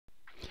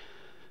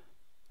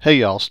Hey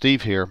y'all,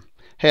 Steve here.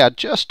 Hey, I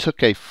just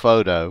took a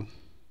photo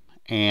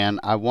and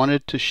I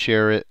wanted to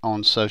share it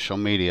on social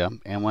media,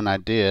 and when I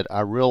did, I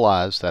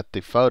realized that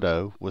the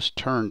photo was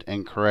turned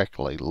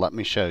incorrectly. Let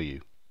me show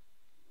you.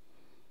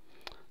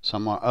 So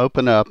I'm going to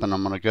open up and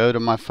I'm going to go to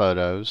my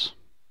photos.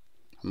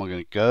 I'm going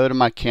to go to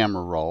my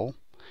camera roll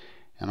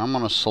and I'm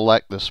going to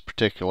select this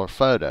particular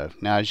photo.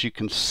 Now, as you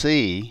can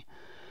see,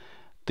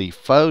 the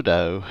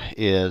photo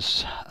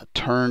is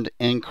turned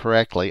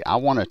incorrectly. I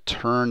want to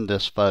turn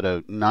this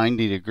photo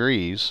 90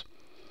 degrees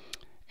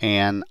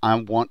and I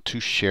want to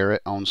share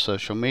it on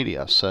social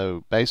media.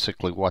 So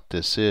basically what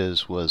this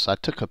was I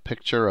took a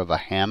picture of a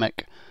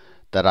hammock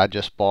that I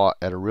just bought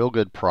at a real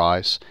good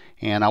price,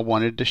 and I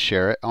wanted to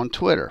share it on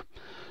Twitter.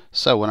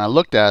 So when I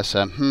looked at it, I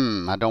said,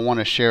 I don't want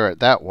to share it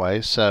that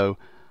way. So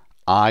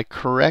I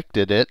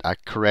corrected it. I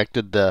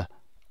corrected the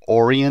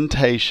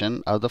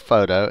orientation of the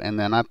photo, and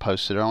then I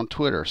posted it on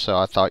Twitter. So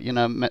I thought,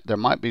 there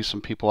might be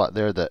some people out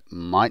there that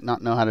might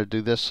not know how to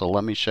do this, so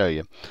let me show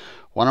you.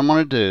 What I'm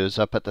going to do is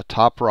up at the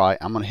top right,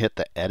 I'm going to hit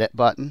the edit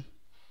button.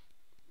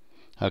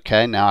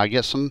 Okay, now I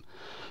get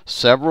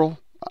several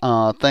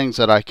things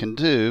that I can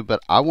do, but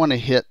I want to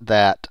hit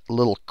that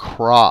little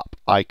crop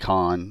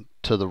icon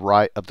to the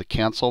right of the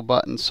cancel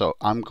button. So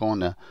I'm going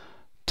to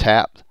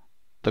tap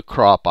the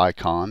crop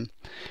icon.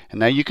 And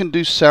now you can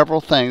do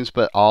several things,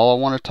 but all I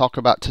want to talk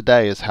about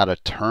today is how to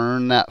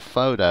turn that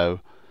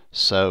photo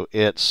so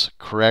it's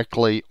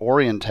correctly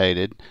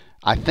orientated.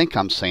 I think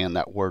I'm saying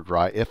that word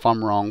right. If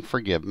I'm wrong,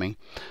 forgive me.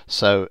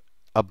 So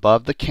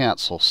above the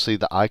cancel, see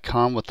the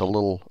icon with the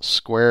little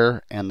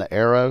square and the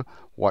arrow?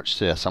 Watch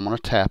this. I'm going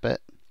to tap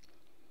it,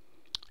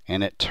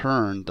 and it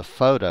turned the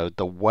photo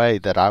the way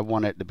that I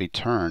want it to be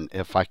turned.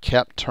 If I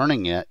kept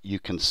turning it, you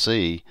can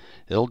see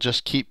it'll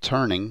just keep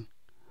turning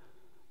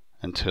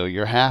until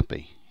you're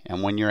happy.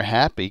 And when you're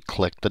happy,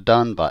 click the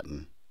done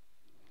button.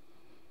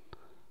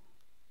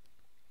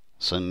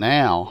 So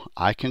now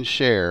I can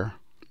share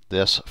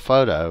this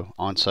photo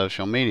on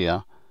social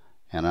media,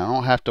 and I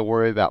don't have to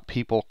worry about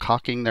people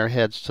cocking their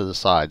heads to the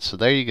side. So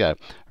there you go. A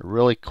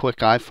really quick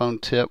iPhone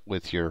tip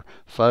with your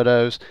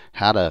photos,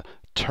 how to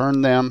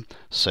turn them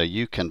so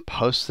you can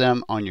post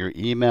them on your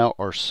email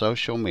or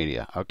social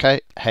media. Okay?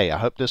 Hey, I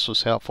hope this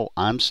was helpful.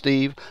 I'm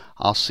Steve.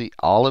 I'll see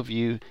all of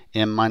you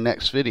in my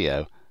next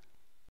video.